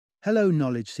Hello,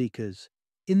 knowledge seekers.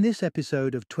 In this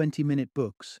episode of 20-Minute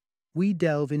Books, we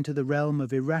delve into the realm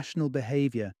of irrational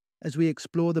behavior as we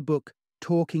explore the book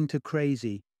Talking to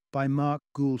Crazy by Mark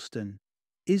Goulston.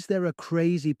 Is there a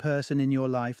crazy person in your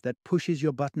life that pushes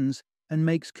your buttons and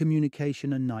makes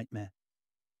communication a nightmare?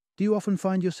 Do you often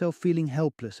find yourself feeling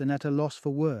helpless and at a loss for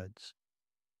words?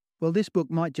 Well, this book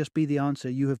might just be the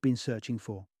answer you have been searching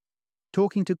for.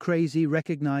 Talking to Crazy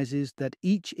recognizes that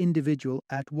each individual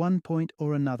at one point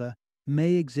or another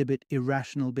may exhibit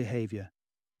irrational behavior.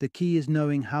 The key is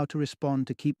knowing how to respond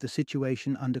to keep the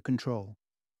situation under control.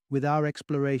 With our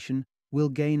exploration, we'll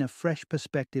gain a fresh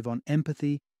perspective on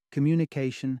empathy,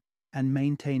 communication, and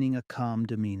maintaining a calm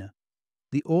demeanor.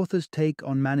 The author's take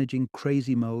on managing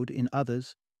crazy mode in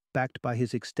others, backed by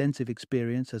his extensive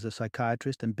experience as a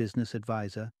psychiatrist and business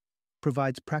advisor,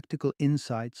 provides practical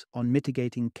insights on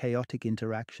mitigating chaotic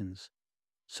interactions.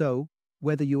 So,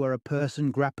 whether you are a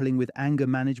person grappling with anger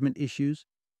management issues,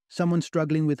 someone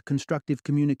struggling with constructive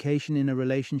communication in a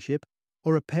relationship,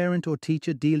 or a parent or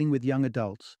teacher dealing with young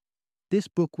adults, this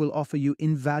book will offer you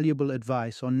invaluable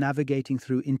advice on navigating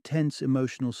through intense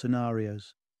emotional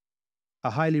scenarios. A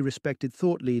highly respected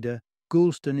thought leader,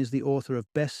 Goulston is the author of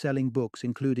best-selling books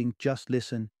including Just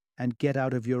Listen and Get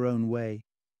Out of Your Own Way.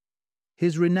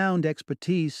 His renowned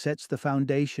expertise sets the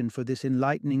foundation for this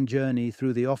enlightening journey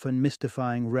through the often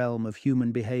mystifying realm of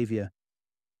human behavior.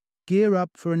 Gear up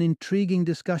for an intriguing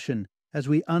discussion as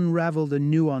we unravel the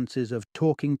nuances of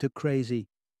talking to crazy.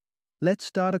 Let's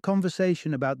start a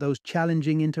conversation about those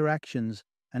challenging interactions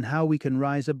and how we can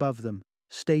rise above them.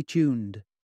 Stay tuned.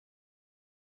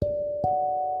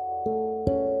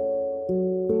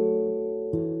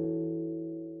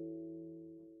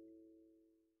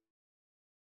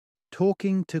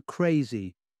 Talking to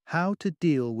Crazy: How to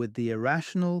Deal with the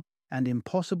Irrational and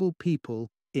Impossible People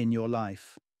in Your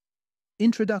Life.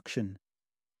 Introduction.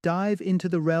 Dive into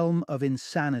the realm of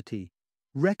insanity.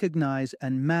 Recognize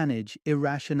and manage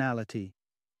irrationality.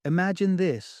 Imagine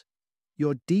this.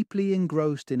 You're deeply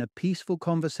engrossed in a peaceful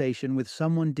conversation with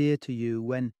someone dear to you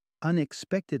when,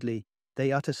 unexpectedly,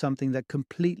 they utter something that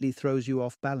completely throws you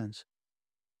off balance.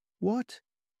 What?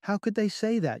 How could they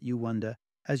say that, you wonder,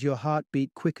 as your heartbeat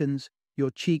quickens,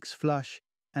 your cheeks flush,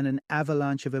 and an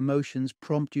avalanche of emotions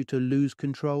prompt you to lose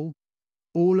control?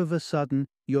 All of a sudden,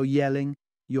 you're yelling,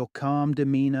 your calm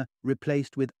demeanor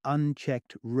replaced with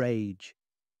unchecked rage.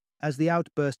 As the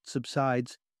outburst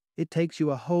subsides, it takes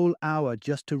you a whole hour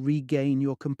just to regain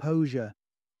your composure.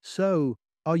 So,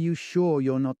 are you sure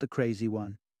you're not the crazy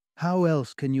one? How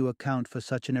else can you account for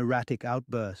such an erratic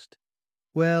outburst?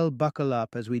 Well, buckle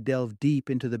up as we delve deep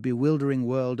into the bewildering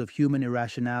world of human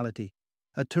irrationality,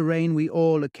 a terrain we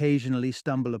all occasionally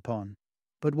stumble upon.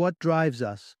 But what drives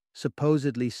us,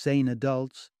 supposedly sane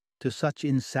adults, to such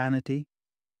insanity?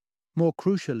 More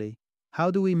crucially,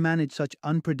 how do we manage such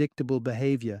unpredictable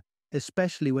behavior,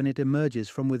 especially when it emerges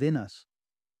from within us?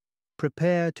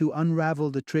 Prepare to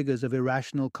unravel the triggers of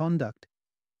irrational conduct,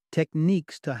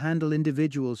 techniques to handle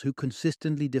individuals who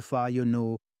consistently defy your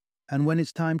norm, and when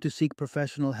it's time to seek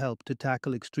professional help to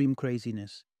tackle extreme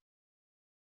craziness.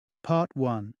 Part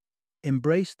 1.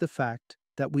 Embrace the fact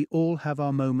that we all have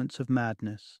our moments of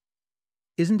madness.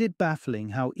 Isn't it baffling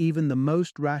how even the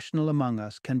most rational among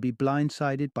us can be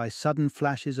blindsided by sudden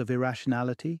flashes of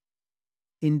irrationality?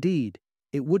 Indeed,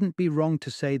 it wouldn't be wrong to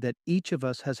say that each of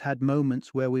us has had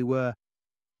moments where we were,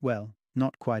 well,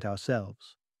 not quite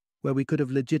ourselves, where we could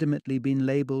have legitimately been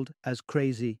labeled as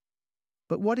crazy.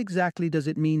 But what exactly does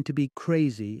it mean to be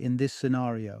crazy in this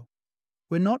scenario?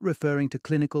 We're not referring to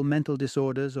clinical mental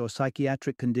disorders or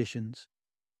psychiatric conditions.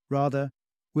 Rather,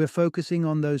 we're focusing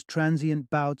on those transient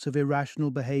bouts of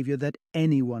irrational behavior that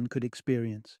anyone could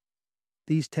experience.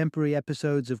 These temporary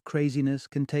episodes of craziness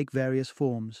can take various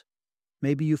forms.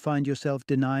 Maybe you find yourself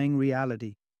denying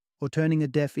reality or turning a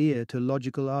deaf ear to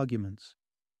logical arguments.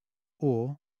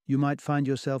 Or you might find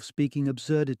yourself speaking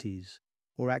absurdities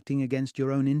or acting against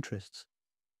your own interests.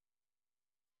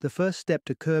 The first step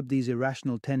to curb these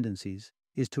irrational tendencies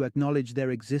is to acknowledge their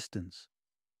existence.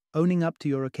 Owning up to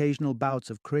your occasional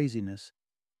bouts of craziness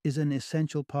is an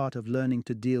essential part of learning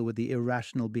to deal with the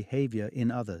irrational behavior in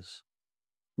others.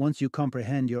 Once you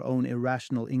comprehend your own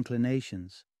irrational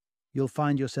inclinations, you'll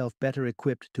find yourself better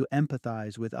equipped to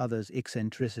empathize with others'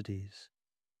 eccentricities.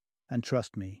 And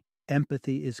trust me,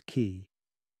 empathy is key.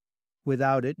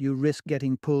 Without it, you risk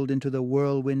getting pulled into the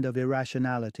whirlwind of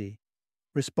irrationality,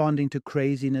 responding to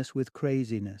craziness with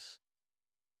craziness.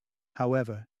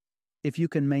 However, if you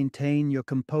can maintain your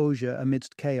composure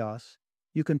amidst chaos,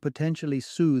 you can potentially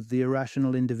soothe the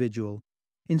irrational individual.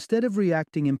 Instead of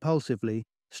reacting impulsively,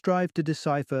 strive to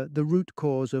decipher the root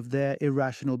cause of their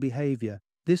irrational behavior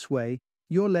This way,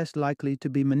 you're less likely to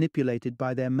be manipulated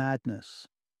by their madness.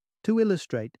 To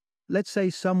illustrate, let's say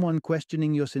someone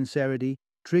questioning your sincerity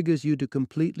triggers you to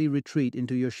completely retreat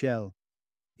into your shell.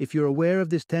 If you're aware of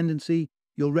this tendency,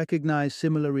 you'll recognize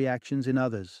similar reactions in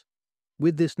others.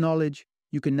 With this knowledge,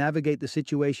 you can navigate the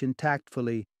situation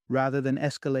tactfully rather than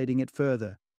escalating it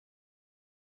further.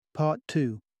 Part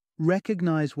 2.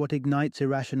 Recognize what ignites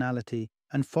irrationality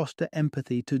and foster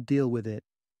empathy to deal with it.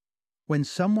 When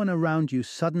someone around you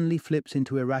suddenly flips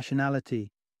into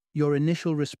irrationality, your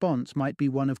initial response might be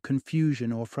one of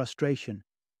confusion or frustration.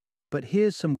 But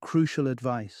here's some crucial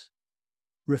advice.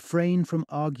 Refrain from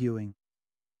arguing.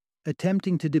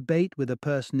 Attempting to debate with a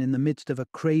person in the midst of a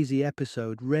crazy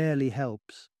episode rarely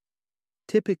helps.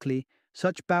 Typically,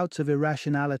 such bouts of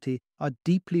irrationality are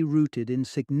deeply rooted in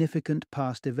significant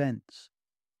past events,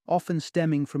 often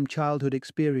stemming from childhood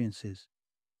experiences.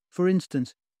 For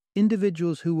instance,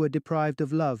 individuals who were deprived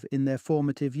of love in their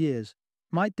formative years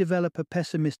might develop a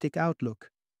pessimistic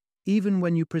outlook. Even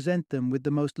when you present them with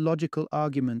the most logical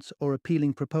arguments or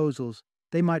appealing proposals,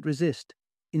 they might resist,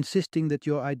 insisting that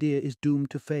your idea is doomed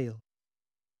to fail.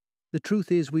 The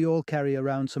truth is, we all carry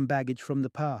around some baggage from the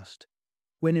past.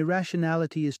 When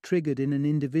irrationality is triggered in an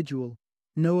individual,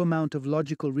 no amount of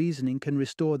logical reasoning can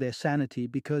restore their sanity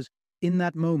because, in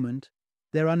that moment,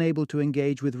 they're unable to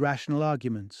engage with rational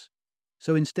arguments.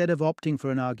 So instead of opting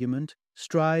for an argument,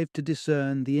 strive to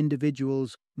discern the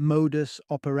individual's modus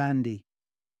operandi,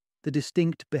 the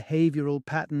distinct behavioral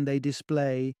pattern they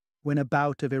display when a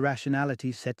bout of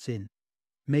irrationality sets in.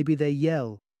 Maybe they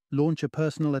yell, launch a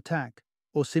personal attack,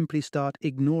 or simply start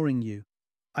ignoring you.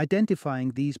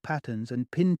 Identifying these patterns and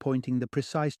pinpointing the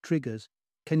precise triggers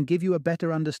can give you a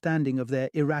better understanding of their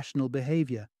irrational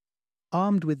behavior.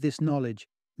 Armed with this knowledge,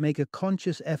 make a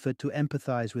conscious effort to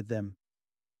empathize with them.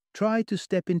 Try to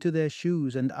step into their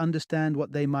shoes and understand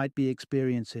what they might be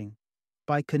experiencing.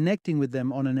 By connecting with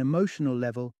them on an emotional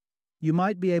level, you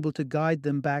might be able to guide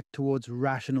them back towards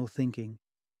rational thinking.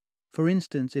 For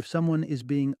instance, if someone is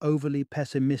being overly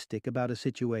pessimistic about a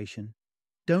situation,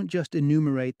 don't just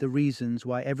enumerate the reasons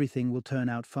why everything will turn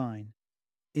out fine.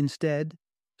 Instead,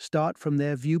 start from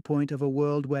their viewpoint of a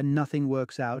world where nothing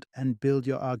works out and build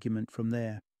your argument from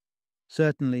there.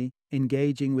 Certainly,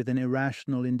 engaging with an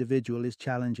irrational individual is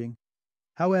challenging.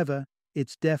 However,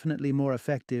 it's definitely more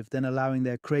effective than allowing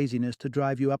their craziness to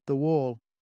drive you up the wall.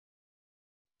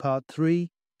 Part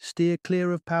 3. Steer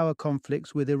clear of power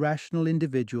conflicts with irrational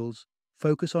individuals,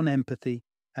 focus on empathy,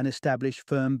 and establish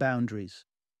firm boundaries.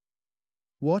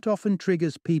 What often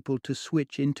triggers people to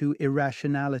switch into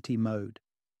irrationality mode?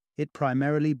 It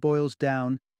primarily boils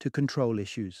down to control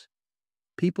issues.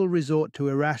 People resort to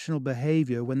irrational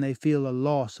behavior when they feel a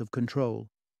loss of control.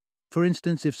 For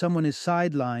instance, if someone is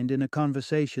sidelined in a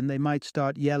conversation, they might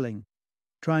start yelling,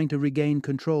 trying to regain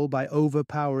control by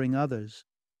overpowering others.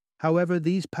 However,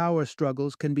 these power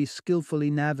struggles can be skillfully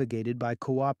navigated by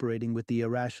cooperating with the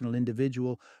irrational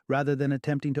individual rather than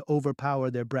attempting to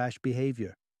overpower their brash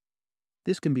behavior.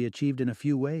 This can be achieved in a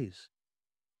few ways.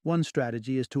 One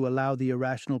strategy is to allow the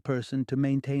irrational person to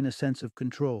maintain a sense of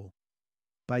control.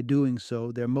 By doing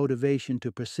so, their motivation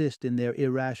to persist in their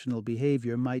irrational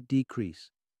behavior might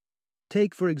decrease.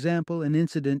 Take, for example, an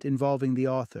incident involving the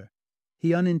author.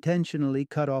 He unintentionally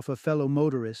cut off a fellow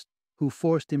motorist who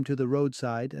forced him to the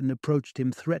roadside and approached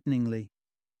him threateningly.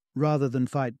 Rather than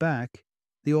fight back,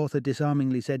 the author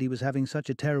disarmingly said he was having such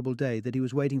a terrible day that he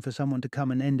was waiting for someone to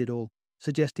come and end it all,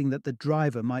 suggesting that the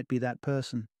driver might be that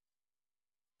person.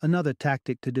 Another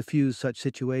tactic to diffuse such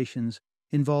situations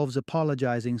involves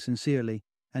apologizing sincerely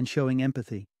and showing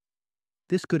empathy.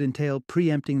 This could entail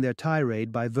preempting their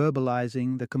tirade by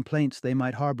verbalizing the complaints they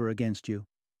might harbor against you.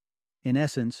 In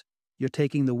essence, you're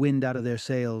taking the wind out of their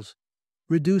sails,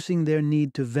 reducing their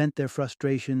need to vent their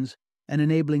frustrations and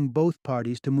enabling both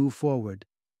parties to move forward.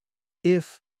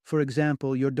 If, for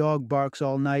example, your dog barks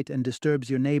all night and disturbs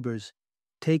your neighbors,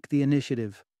 take the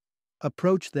initiative.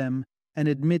 Approach them and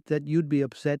admit that you'd be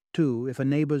upset too if a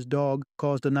neighbor's dog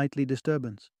caused a nightly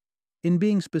disturbance. In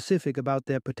being specific about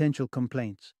their potential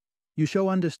complaints, you show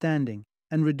understanding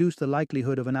and reduce the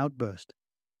likelihood of an outburst.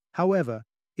 However,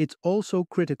 it's also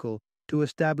critical to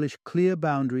establish clear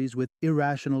boundaries with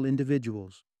irrational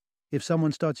individuals. If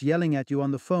someone starts yelling at you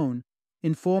on the phone,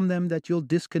 inform them that you'll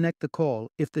disconnect the call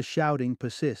if the shouting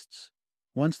persists.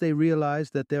 Once they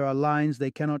realize that there are lines they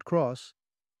cannot cross,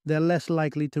 they're less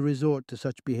likely to resort to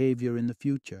such behavior in the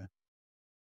future.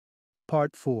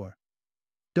 Part 4.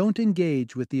 Don't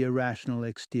engage with the irrational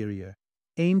exterior.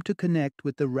 Aim to connect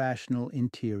with the rational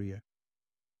interior.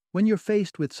 When you're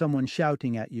faced with someone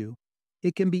shouting at you,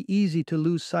 it can be easy to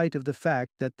lose sight of the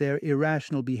fact that their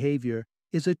irrational behavior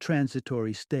is a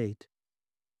transitory state.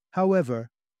 However,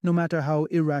 no matter how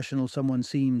irrational someone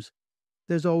seems,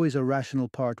 there's always a rational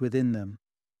part within them.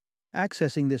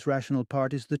 Accessing this rational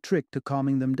part is the trick to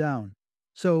calming them down.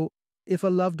 So, if a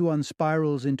loved one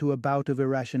spirals into a bout of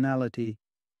irrationality,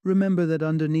 remember that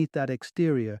underneath that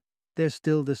exterior, they're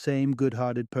still the same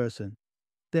good-hearted person.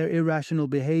 Their irrational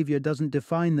behavior doesn't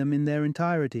define them in their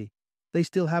entirety. They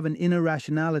still have an inner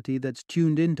rationality that's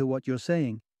tuned into what you're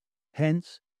saying.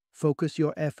 Hence, focus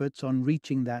your efforts on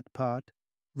reaching that part,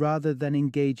 rather than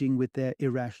engaging with their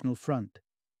irrational front.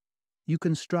 You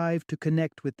can strive to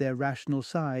connect with their rational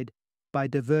side by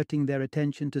diverting their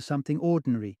attention to something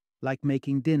ordinary, like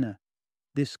making dinner.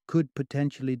 This could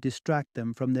potentially distract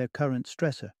them from their current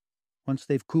stressor. Once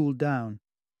they've cooled down,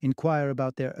 inquire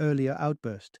about their earlier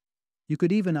outburst. You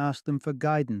could even ask them for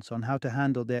guidance on how to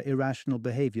handle their irrational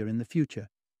behavior in the future.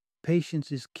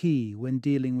 Patience is key when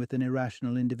dealing with an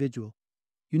irrational individual.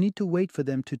 You need to wait for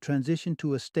them to transition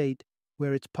to a state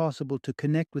where it's possible to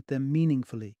connect with them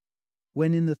meaningfully.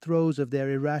 When in the throes of their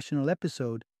irrational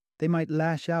episode, they might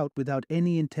lash out without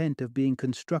any intent of being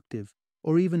constructive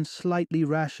or even slightly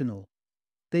rational.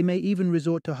 They may even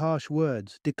resort to harsh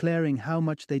words, declaring how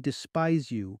much they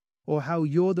despise you or how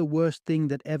you're the worst thing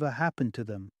that ever happened to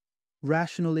them.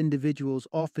 Rational individuals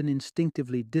often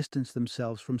instinctively distance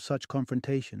themselves from such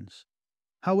confrontations.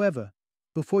 However,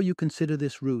 before you consider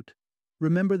this route,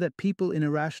 remember that people in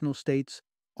irrational states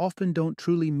often don't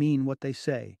truly mean what they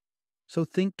say. So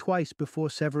think twice before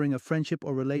severing a friendship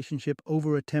or relationship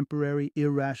over a temporary,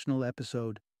 irrational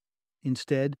episode.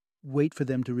 Instead, wait for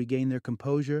them to regain their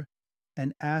composure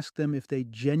and ask them if they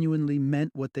genuinely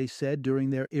meant what they said during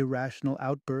their irrational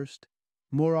outburst.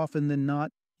 More often than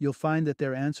not, you'll find that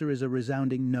their answer is a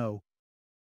resounding no.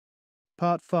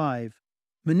 Part 5.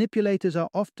 Manipulators are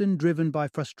often driven by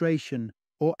frustration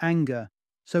or anger,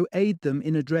 so aid them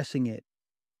in addressing it.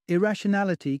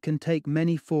 Irrationality can take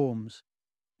many forms.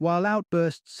 While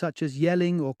outbursts such as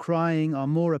yelling or crying are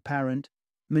more apparent,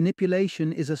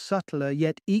 manipulation is a subtler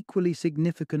yet equally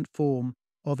significant form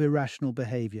of irrational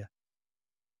behavior.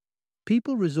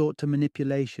 People resort to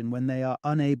manipulation when they are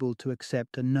unable to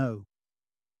accept a no.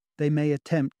 They may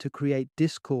attempt to create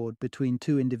discord between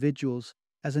two individuals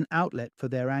as an outlet for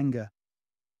their anger.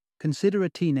 Consider a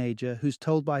teenager who's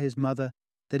told by his mother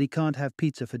that he can't have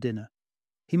pizza for dinner.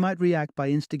 He might react by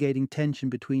instigating tension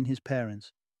between his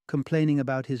parents, complaining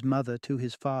about his mother to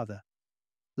his father.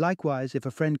 Likewise, if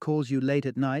a friend calls you late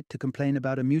at night to complain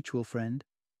about a mutual friend,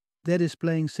 they're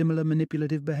displaying similar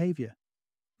manipulative behavior.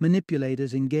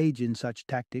 Manipulators engage in such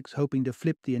tactics hoping to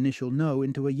flip the initial no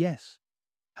into a yes.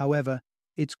 However,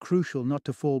 it's crucial not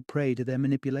to fall prey to their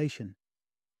manipulation.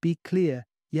 Be clear,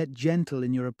 yet gentle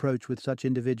in your approach with such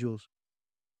individuals.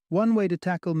 One way to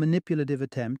tackle manipulative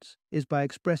attempts is by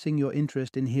expressing your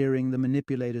interest in hearing the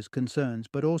manipulator's concerns,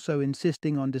 but also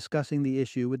insisting on discussing the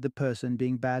issue with the person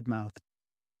being badmouthed.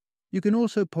 You can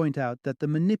also point out that the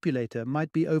manipulator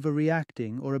might be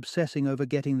overreacting or obsessing over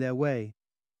getting their way.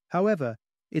 However,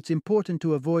 it's important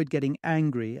to avoid getting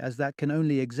angry, as that can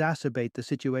only exacerbate the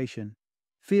situation.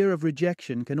 Fear of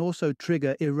rejection can also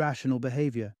trigger irrational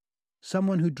behavior.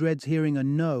 Someone who dreads hearing a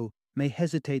no may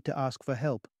hesitate to ask for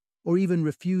help, or even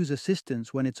refuse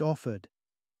assistance when it's offered.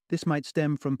 This might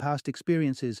stem from past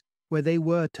experiences where they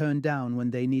were turned down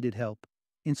when they needed help.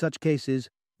 In such cases,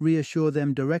 reassure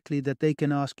them directly that they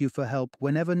can ask you for help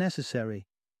whenever necessary.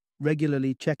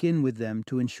 Regularly check in with them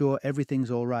to ensure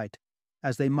everything's all right,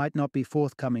 as they might not be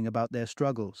forthcoming about their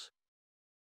struggles.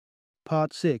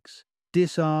 Part 6.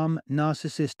 Disarm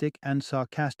narcissistic and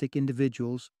sarcastic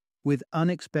individuals with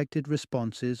unexpected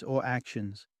responses or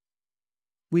actions.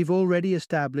 We've already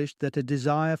established that a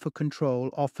desire for control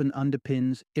often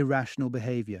underpins irrational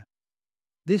behavior.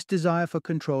 This desire for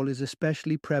control is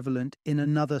especially prevalent in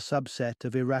another subset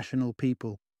of irrational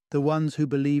people, the ones who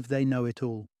believe they know it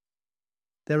all.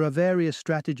 There are various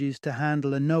strategies to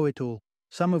handle a know-it-all,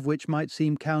 some of which might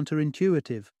seem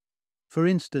counterintuitive. For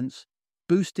instance,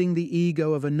 boosting the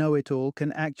ego of a know-it-all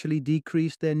can actually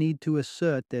decrease their need to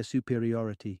assert their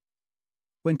superiority.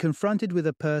 When confronted with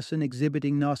a person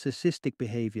exhibiting narcissistic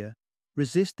behavior,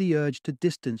 resist the urge to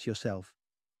distance yourself.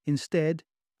 Instead,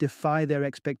 defy their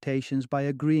expectations by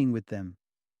agreeing with them.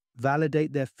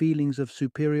 Validate their feelings of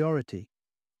superiority.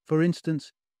 For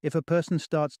instance, if a person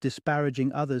starts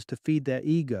disparaging others to feed their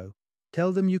ego,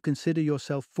 tell them you consider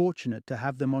yourself fortunate to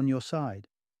have them on your side.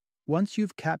 Once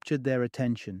you've captured their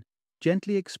attention,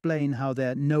 gently explain how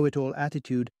their know-it-all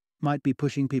attitude might be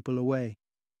pushing people away.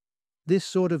 This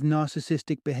sort of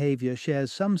narcissistic behavior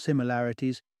shares some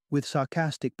similarities with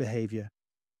sarcastic behavior.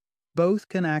 Both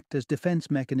can act as defense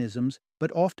mechanisms,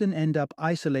 but often end up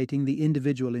isolating the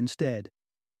individual instead.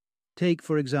 Take,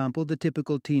 for example, the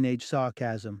typical teenage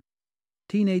sarcasm.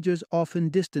 Teenagers often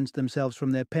distance themselves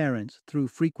from their parents through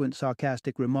frequent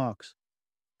sarcastic remarks.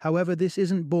 However, this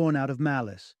isn't born out of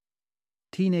malice.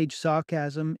 Teenage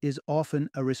sarcasm is often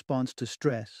a response to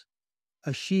stress,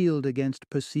 a shield against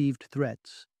perceived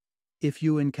threats. If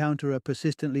you encounter a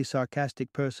persistently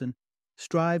sarcastic person,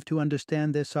 strive to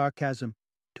understand their sarcasm,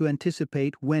 to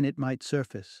anticipate when it might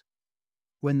surface.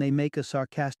 When they make a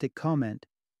sarcastic comment,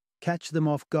 catch them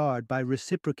off guard by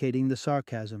reciprocating the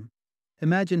sarcasm.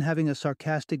 Imagine having a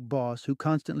sarcastic boss who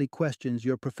constantly questions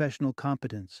your professional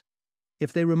competence.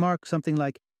 If they remark something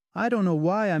like, "I don't know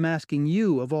why I'm asking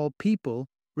you, of all people,"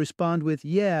 respond with,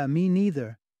 "Yeah, me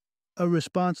neither." A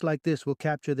response like this will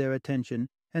capture their attention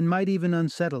and might even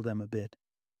unsettle them a bit.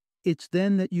 It's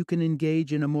then that you can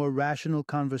engage in a more rational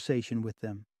conversation with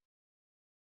them.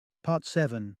 Part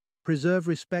 7. Preserve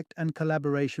respect and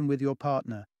collaboration with your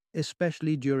partner,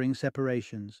 especially during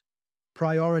separations.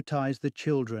 Prioritize the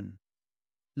children.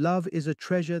 Love is a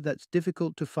treasure that's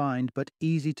difficult to find but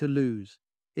easy to lose.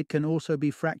 It can also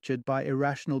be fractured by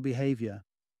irrational behavior.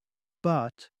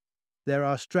 But there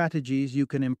are strategies you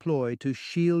can employ to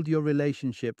shield your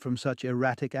relationship from such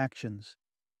erratic actions.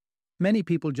 Many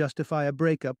people justify a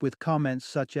breakup with comments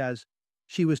such as,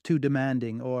 "She was too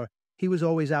demanding," or "He was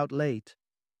always out late."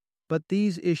 But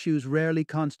these issues rarely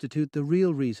constitute the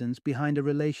real reasons behind a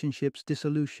relationship's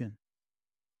dissolution.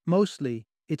 Mostly,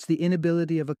 it's the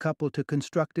inability of a couple to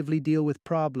constructively deal with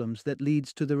problems that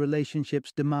leads to the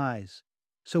relationship's demise.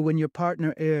 So when your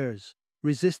partner errs,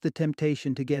 resist the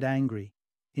temptation to get angry.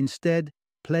 Instead,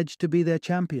 pledge to be their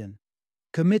champion.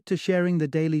 Commit to sharing the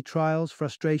daily trials,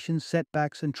 frustrations,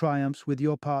 setbacks, and triumphs with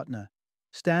your partner.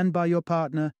 Stand by your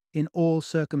partner in all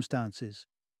circumstances.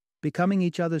 Becoming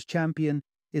each other's champion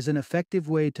is an effective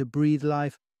way to breathe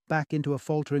life back into a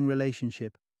faltering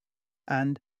relationship.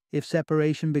 And, if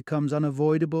separation becomes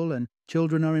unavoidable and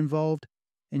children are involved,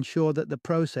 ensure that the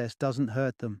process doesn't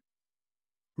hurt them.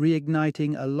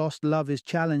 Reigniting a lost love is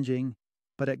challenging,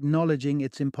 but acknowledging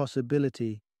its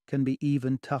impossibility can be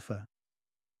even tougher.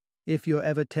 If you're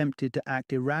ever tempted to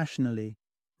act irrationally,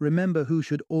 remember who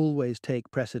should always take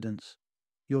precedence: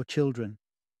 your children.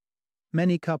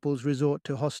 Many couples resort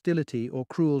to hostility or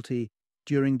cruelty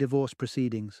during divorce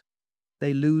proceedings.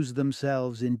 They lose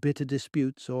themselves in bitter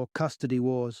disputes or custody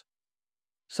wars.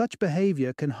 Such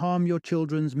behavior can harm your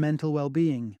children's mental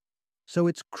well-being, so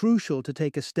it's crucial to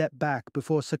take a step back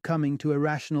before succumbing to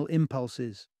irrational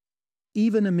impulses.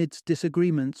 Even amidst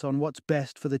disagreements on what's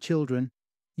best for the children,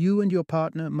 you and your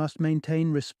partner must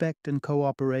maintain respect and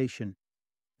cooperation.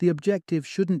 The objective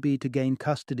shouldn't be to gain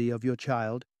custody of your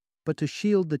child, but to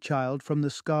shield the child from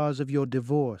the scars of your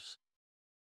divorce.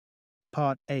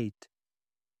 Part 8.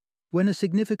 When a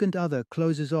significant other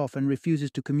closes off and refuses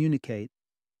to communicate,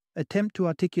 attempt to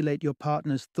articulate your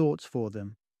partner's thoughts for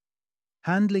them.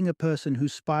 Handling a person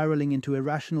who's spiraling into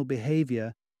irrational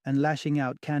behavior and lashing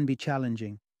out can be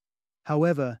challenging.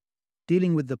 However,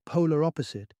 dealing with the polar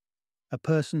opposite, a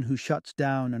person who shuts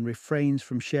down and refrains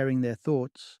from sharing their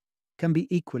thoughts, can be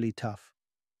equally tough.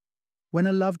 When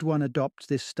a loved one adopts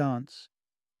this stance,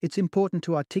 it's important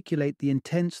to articulate the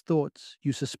intense thoughts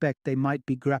you suspect they might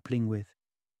be grappling with.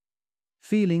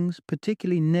 Feelings,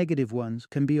 particularly negative ones,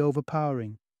 can be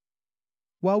overpowering.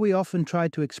 While we often try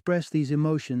to express these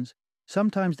emotions,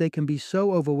 sometimes they can be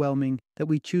so overwhelming that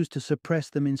we choose to suppress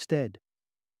them instead.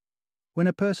 When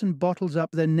a person bottles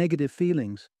up their negative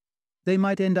feelings, they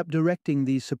might end up directing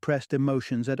these suppressed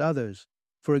emotions at others,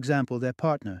 for example, their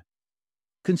partner.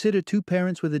 Consider two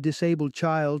parents with a disabled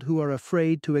child who are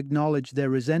afraid to acknowledge their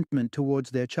resentment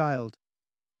towards their child.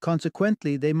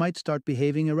 Consequently, they might start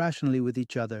behaving irrationally with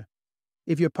each other.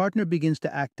 If your partner begins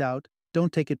to act out,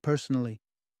 don't take it personally.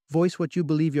 Voice what you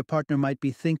believe your partner might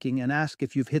be thinking and ask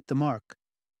if you've hit the mark.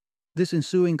 This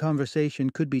ensuing conversation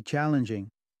could be challenging,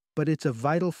 but it's a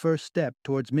vital first step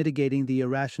towards mitigating the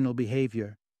irrational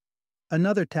behavior.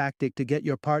 Another tactic to get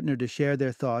your partner to share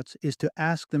their thoughts is to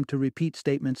ask them to repeat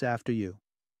statements after you.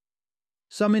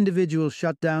 Some individuals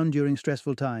shut down during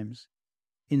stressful times.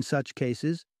 In such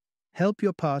cases, help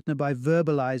your partner by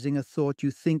verbalizing a thought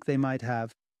you think they might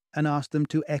have and ask them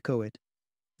to echo it.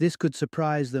 This could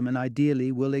surprise them and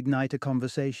ideally will ignite a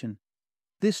conversation.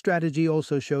 This strategy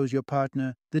also shows your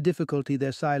partner the difficulty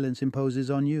their silence imposes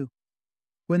on you.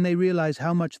 When they realize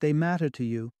how much they matter to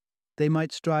you, they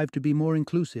might strive to be more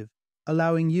inclusive,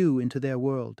 allowing you into their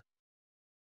world.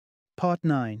 Part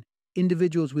 9.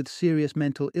 Individuals with serious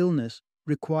mental illness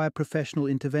require professional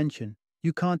intervention.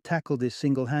 You can't tackle this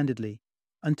single-handedly.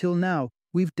 Until now,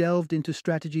 we've delved into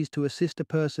strategies to assist a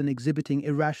person exhibiting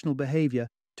irrational behavior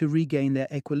to regain their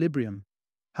equilibrium.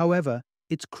 However,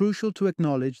 It's crucial to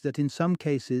acknowledge that in some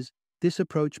cases, this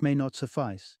approach may not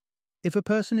suffice. If a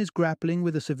person is grappling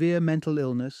with a severe mental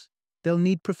illness, they'll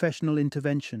need professional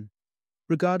intervention.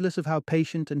 Regardless of how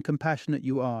patient and compassionate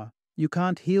you are, you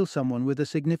can't heal someone with a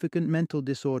significant mental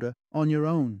disorder on your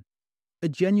own. A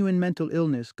genuine mental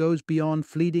illness goes beyond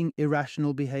fleeting,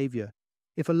 irrational behavior.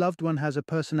 If a loved one has a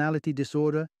personality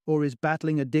disorder or is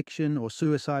battling addiction or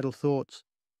suicidal thoughts,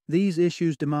 these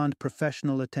issues demand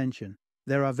professional attention.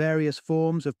 There are various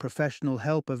forms of professional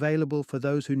help available for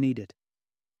those who need it.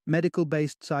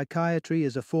 Medical-based psychiatry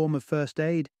is a form of first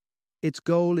aid. Its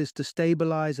goal is to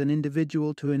stabilize an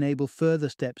individual to enable further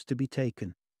steps to be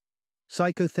taken.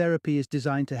 Psychotherapy is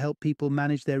designed to help people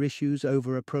manage their issues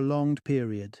over a prolonged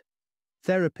period.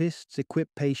 Therapists equip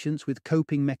patients with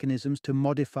coping mechanisms to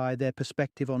modify their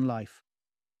perspective on life.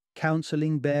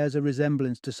 Counseling bears a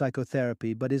resemblance to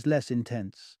psychotherapy but is less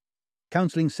intense.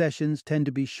 Counseling sessions tend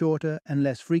to be shorter and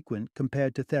less frequent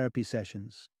compared to therapy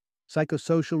sessions.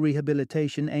 Psychosocial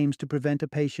rehabilitation aims to prevent a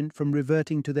patient from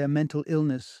reverting to their mental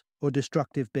illness or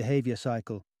destructive behavior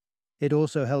cycle. It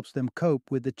also helps them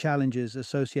cope with the challenges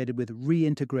associated with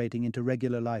reintegrating into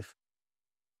regular life.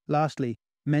 Lastly,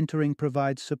 mentoring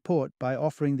provides support by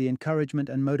offering the encouragement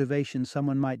and motivation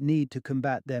someone might need to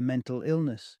combat their mental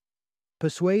illness.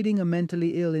 Persuading a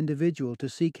mentally ill individual to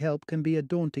seek help can be a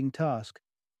daunting task,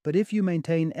 but if you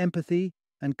maintain empathy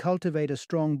and cultivate a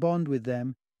strong bond with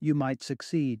them, you might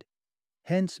succeed.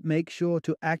 Hence, make sure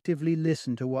to actively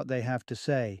listen to what they have to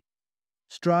say.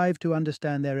 Strive to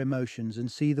understand their emotions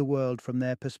and see the world from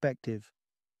their perspective.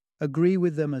 Agree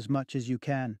with them as much as you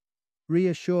can.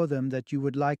 Reassure them that you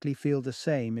would likely feel the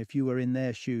same if you were in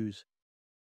their shoes.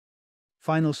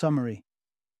 Final summary.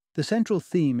 The central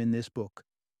theme in this book.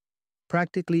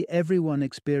 Practically everyone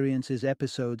experiences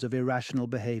episodes of irrational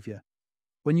behavior.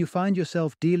 When you find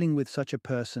yourself dealing with such a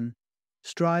person,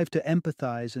 strive to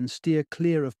empathize and steer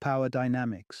clear of power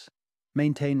dynamics.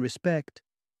 Maintain respect,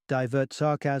 divert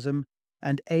sarcasm,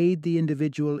 and aid the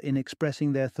individual in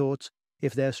expressing their thoughts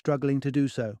if they're struggling to do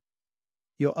so.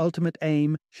 Your ultimate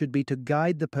aim should be to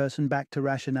guide the person back to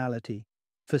rationality,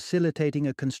 facilitating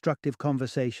a constructive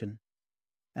conversation.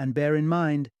 And bear in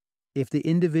mind, if the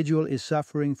individual is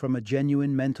suffering from a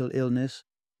genuine mental illness,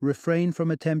 refrain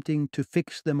from attempting to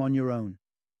fix them on your own.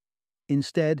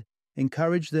 Instead,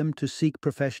 encourage them to seek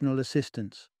professional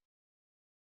assistance.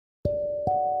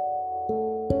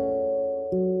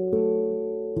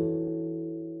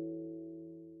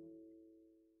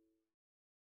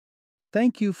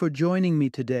 Thank you for joining me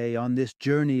today on this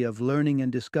journey of learning and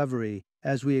discovery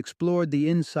as we explored the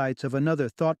insights of another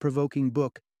thought-provoking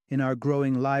book in our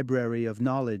growing library of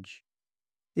knowledge.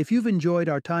 If you've enjoyed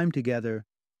our time together,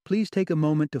 please take a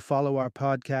moment to follow our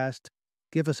podcast,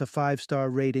 give us a 5-star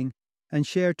rating, and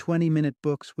share 20-minute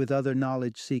books with other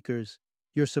knowledge seekers.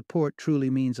 Your support truly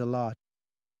means a lot.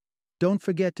 Don't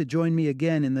forget to join me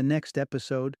again in the next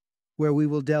episode, where we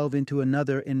will delve into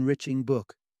another enriching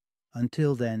book.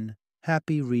 Until then,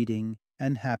 happy reading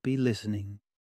and happy listening.